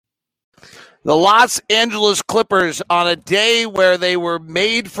The Los Angeles Clippers, on a day where they were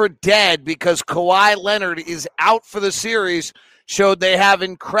made for dead because Kawhi Leonard is out for the series, showed they have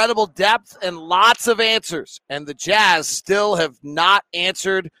incredible depth and lots of answers. And the Jazz still have not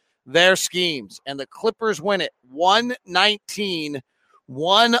answered their schemes. And the Clippers win it 119-111.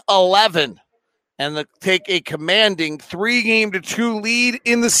 And they take a commanding 3-2 lead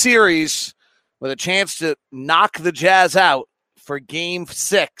in the series with a chance to knock the Jazz out for Game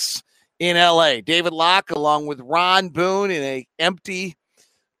 6. In L.A., David Locke, along with Ron Boone, in a empty,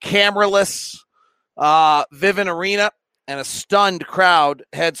 cameraless Vivint Arena, and a stunned crowd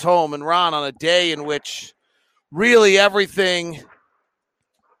heads home. And Ron, on a day in which really everything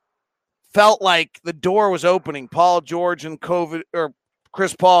felt like the door was opening. Paul George and COVID, or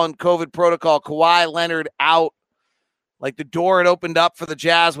Chris Paul and COVID protocol. Kawhi Leonard out, like the door had opened up for the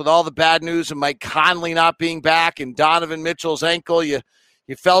Jazz with all the bad news of Mike Conley not being back and Donovan Mitchell's ankle. You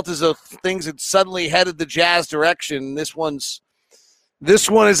felt as though things had suddenly headed the Jazz direction. This one is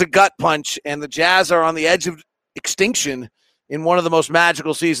a gut punch, and the Jazz are on the edge of extinction in one of the most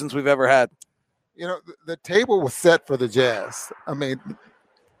magical seasons we've ever had. You know, the table was set for the Jazz. I mean,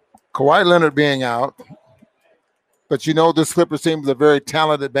 Kawhi Leonard being out, but you know this Clippers team is a very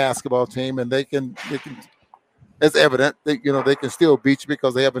talented basketball team, and they can. It's evident that they can still beat you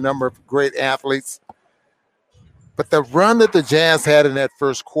because they have a number of great athletes. But the run that the Jazz had in that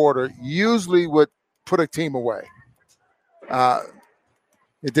first quarter usually would put a team away.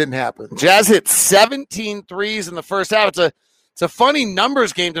 It didn't happen. Jazz hit 17 threes in the first half. It's a funny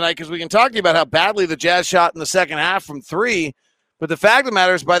numbers game tonight because we can talk to you about how badly the Jazz shot in the second half from three. But the fact of the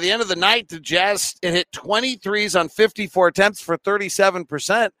matter is, by the end of the night, the Jazz hit 20 threes on 54 attempts for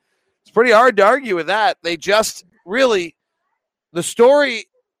 37%. It's pretty hard to argue with that. They just really – the story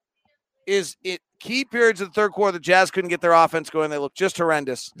is key periods of the third quarter, the Jazz couldn't get their offense going. They looked just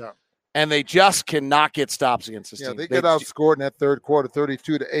horrendous. No. And they just cannot get stops against this team. Yeah, they get outscored in that third quarter,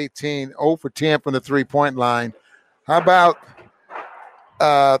 32-18, 0 for 10 from the three-point line. How about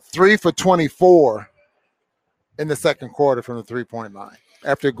 3 for 24 in the second quarter from the three-point line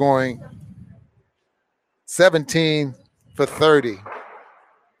after going 17 for 30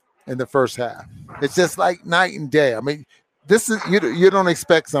 in the first half? It's just like night and day. I mean, this is you don't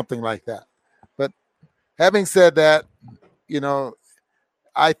expect something like that. But having said that,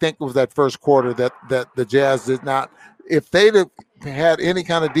 I think it was that first quarter that the Jazz did not. If they'd have had any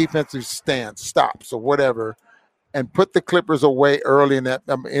kind of defensive stance, stops or whatever, and put the Clippers away early in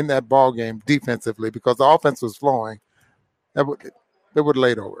that ball game defensively, because the offense was flowing, they would have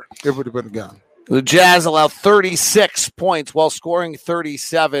laid over. It would have been a gun. The Jazz allowed 36 points while scoring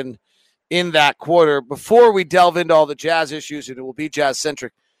 37 in that quarter. Before we delve into all the Jazz issues, and it will be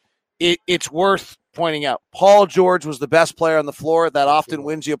Jazz-centric, it's worth pointing out Paul George was the best player on the floor. That often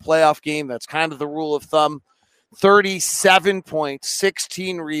wins you a playoff game. That's kind of the rule of thumb. 37 points,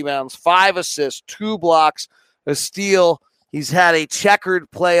 16 rebounds, 5 assists, 2 blocks, a steal. He's had a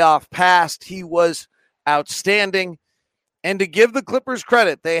checkered playoff past. He was outstanding. And to give the Clippers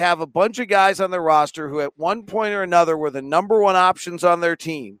credit, they have a bunch of guys on their roster who at one point or another were the number one options on their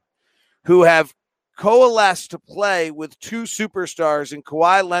team, who have coalesced to play with 2 superstars in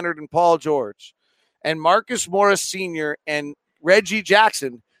Kawhi Leonard and Paul George. And Marcus Morris Sr. and Reggie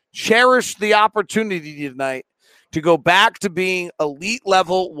Jackson cherished the opportunity tonight to go back to being elite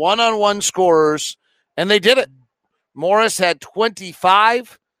level one-on-one scorers, and they did it. Morris had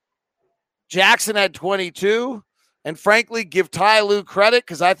 25. Jackson had 22. And frankly, give Ty Lue credit,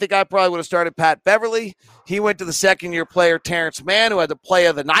 because I think I probably would have started Pat Beverly. He went to the second-year player Terrence Mann, who had the play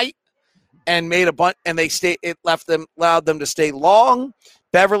of the night, and made a bunch. And allowed them to stay long.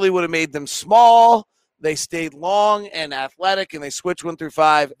 Beverly would have made them small. They stayed long and athletic, and they switched 1 through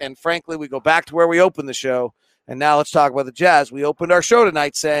 5. And frankly, we go back to where we opened the show. And now let's talk about the Jazz. We opened our show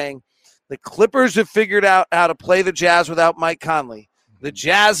tonight saying the Clippers have figured out how to play the Jazz without Mike Conley. The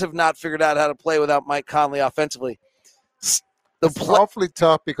Jazz have not figured out how to play without Mike Conley offensively. It's awfully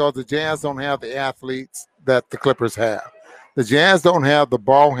tough because the Jazz don't have the athletes that the Clippers have. The Jazz don't have the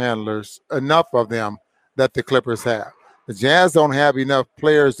ball handlers, enough of them, that the Clippers have. The Jazz don't have enough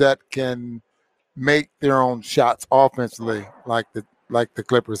players that can make their own shots offensively like the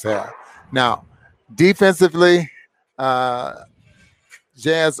Clippers have. Now, defensively,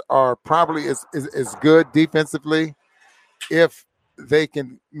 Jazz are probably as good defensively if they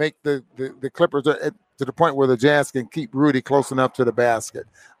can make the Clippers to the point where the Jazz can keep Rudy close enough to the basket.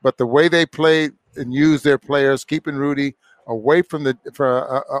 But the way they play and use their players, keeping Rudy away from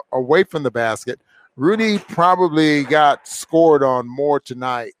the basket, Rudy probably got scored on more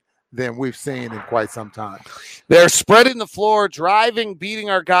tonight than we've seen in quite some time. They're spreading the floor, driving, beating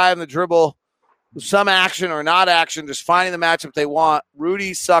our guy on the dribble some action or not action, just finding the matchup they want.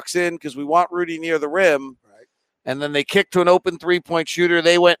 Rudy sucks in because we want Rudy near the rim. Right. And then they kick to an open three-point shooter.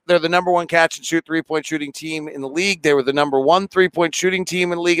 They're the number one catch-and-shoot three-point shooting team in the league. They were the number one three-point shooting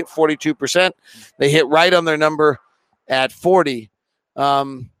team in the league at 42%. They hit right on their number at 40.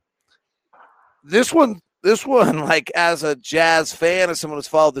 This one, like as a Jazz fan, as someone who's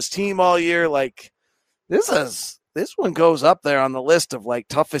followed this team all year, like this one goes up there on the list of like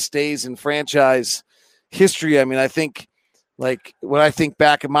toughest days in franchise history. I mean, I think like when I think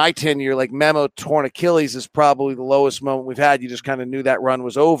back in my tenure, like Memo torn Achilles is probably the lowest moment we've had. You just kind of knew that run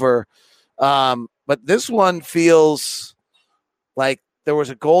was over. But this one feels like there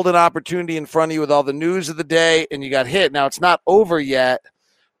was a golden opportunity in front of you with all the news of the day and you got hit. Now it's not over yet,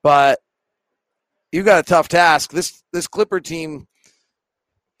 but you got a tough task. This Clipper team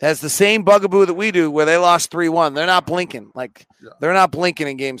has the same bugaboo that we do where they lost 3-1. They're not blinking. They're not blinking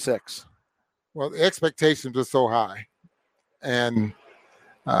in game 6. Well, the expectations are so high. And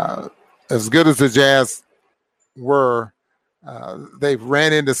as good as the Jazz were, they've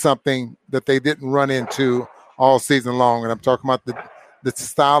ran into something that they didn't run into all season long. And I'm talking about the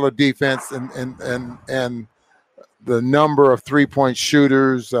style of defense and the number of three-point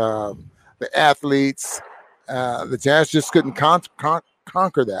shooters, the athletes. The Jazz just couldn't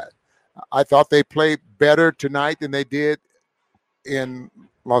conquer that. I thought they played better tonight than they did in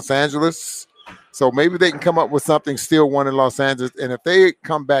Los Angeles. So maybe they can come up with something still won in Los Angeles. And if they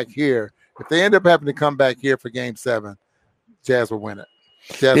come back here, if they end up having to come back here for game 7, Jazz will win it.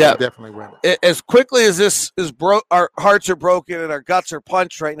 Jazz will definitely win it. As quickly as this is our hearts are broken and our guts are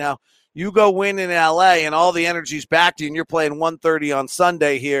punched right now, you go win in LA and all the energy's back to you and you're playing 1:30 on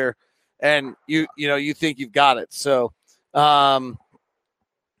Sunday here and you think you've got it. So we'll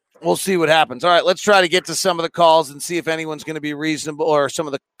see what happens. All right, let's try to get to some of the calls and see if anyone's going to be reasonable, or some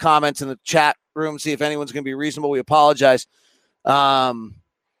of the comments in the chat room, see if anyone's going to be reasonable. We apologize.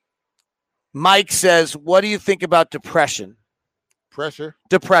 Mike says, what do you think about depression?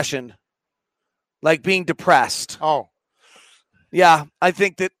 Depression. Like being depressed. Oh. Yeah, I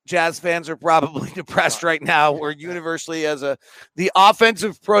think that Jazz fans are probably depressed right now. We're universally the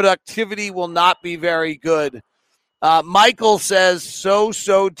offensive productivity will not be very good. Michael says,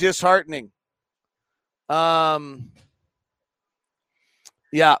 so disheartening. Yeah,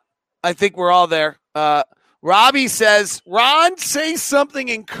 I think we're all there. Robbie says, Ron, say something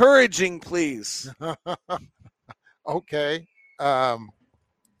encouraging, please. Okay.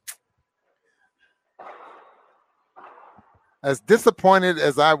 As disappointed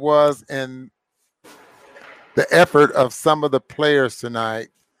as I was in the effort of some of the players tonight,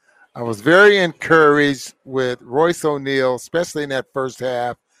 I was very encouraged with Royce O'Neal, especially in that first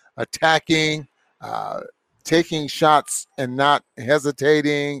half, attacking, taking shots and not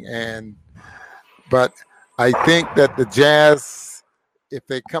hesitating. But I think that the Jazz, if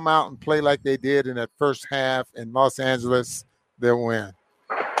they come out and play like they did in that first half in Los Angeles, they'll win.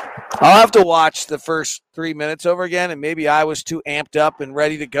 I'll have to watch the first 3 minutes over again, and maybe I was too amped up and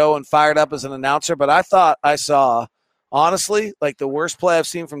ready to go and fired up as an announcer, but I thought I saw, honestly, like the worst play I've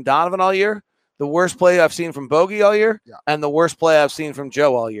seen from Donovan all year, the worst play I've seen from Bogey all year, and the worst play I've seen from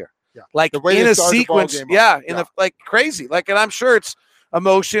Joe all year. Yeah. Like in a sequence, the like crazy. Like, and I'm sure it's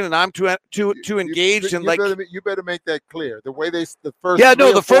emotion, and I'm too engaged. You better make that clear. The way the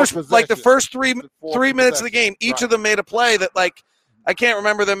first three minutes of the game, each of them made a play that like I can't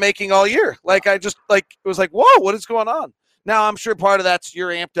remember them making all year. Like I just like it was like, whoa, what is going on? Now I'm sure part of that's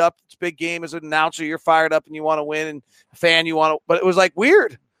you're amped up. It's a big game as an announcer. You're fired up and you want to win, and a fan you want to. But it was like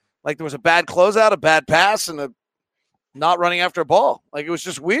weird. Like there was a bad closeout, a bad pass, and a not running after a ball. Like it was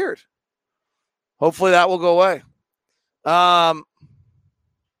just weird. Hopefully that will go away.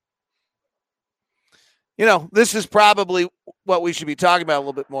 This is probably what we should be talking about a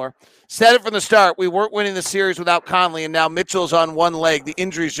little bit more. Said it from the start. We weren't winning the series without Conley, and now Mitchell's on one leg. The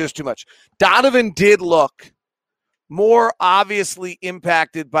injury is just too much. Donovan did look more obviously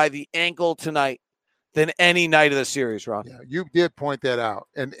impacted by the ankle tonight than any night of the series, Ron. Yeah, you did point that out.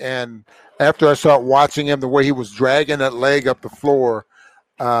 And after I started watching him, the way he was dragging that leg up the floor,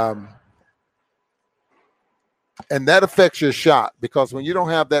 and that affects your shot, because when you don't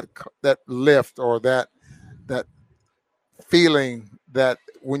have that lift or that feeling that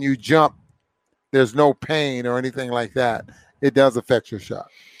when you jump, there's no pain or anything like that, it does affect your shot.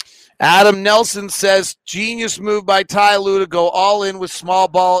 Adam Nelson says, genius move by Ty Lue to go all in with small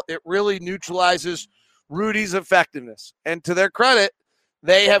ball. It really neutralizes Rudy's effectiveness. And to their credit,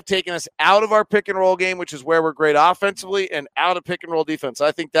 they have taken us out of our pick and roll game, which is where we're great offensively, and out of pick and roll defense.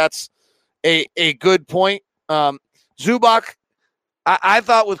 I think that's a good point. Zubac, I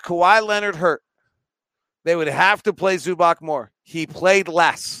thought with Kawhi Leonard hurt, They would have to play Zubac more. He played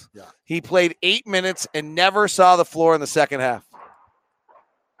less. Yeah. He played 8 minutes and never saw the floor in the second half.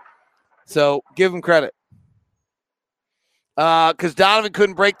 So give him credit. Because Donovan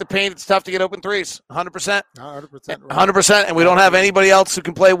couldn't break the paint. It's tough to get open threes. 100%. 100%. 100%. And we don't have anybody else who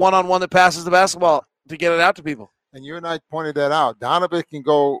can play one-on-one that passes the basketball to get it out to people. And you and I pointed that out. Donovan can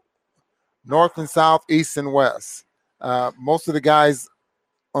go north and south, east and west. Most of the guys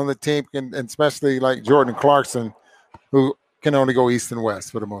on the team can, and especially like Jordan Clarkson, who can only go east and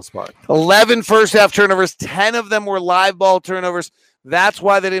west for the most part. 11 first half turnovers. 10 of them were live ball turnovers. That's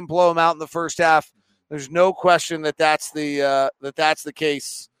why they didn't blow him out in the first half. There's no question that's the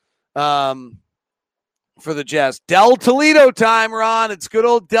case for the Jazz. Del Toledo time, Ron. It's good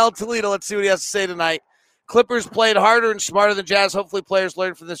old Del Toledo. Let's see what he has to say tonight. Clippers played harder and smarter than Jazz. Hopefully players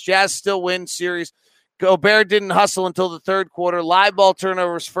learn from this. Jazz still win series. Gobert didn't hustle until the third quarter. Live ball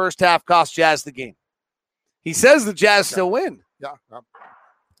turnovers first half cost Jazz the game. He says the Jazz still win. Yeah,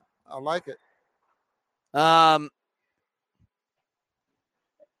 I like it.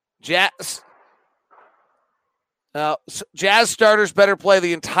 Jazz starters better play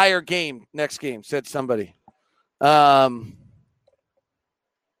the entire game next game, said somebody. Well,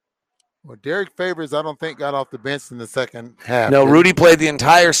 Derek Favors, I don't think, got off the bench in the second half. No, Rudy played the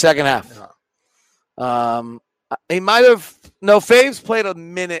entire second half. Yeah. He might have. No, Faves played a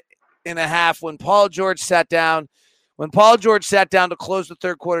minute and a half when Paul George sat down. When Paul George sat down to close the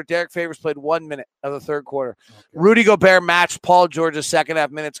third quarter, Derek Favors played 1 minute of the third quarter. Okay. Rudy Gobert matched Paul George's second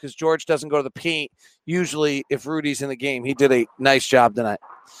half minutes because George doesn't go to the paint usually if Rudy's in the game. He did a nice job tonight.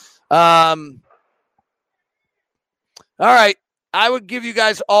 All right. I would give you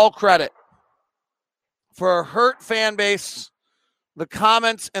guys all credit for a hurt fan base. The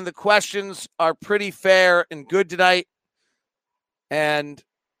comments and the questions are pretty fair and good tonight. And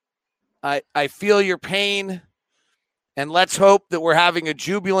I feel your pain. And let's hope that we're having a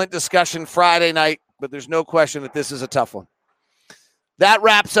jubilant discussion Friday night, but there's no question that this is a tough one. That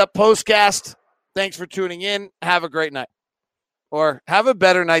wraps up POSTCAST. Thanks for tuning in. Have a great night. Or have a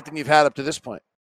better night than you've had up to this point.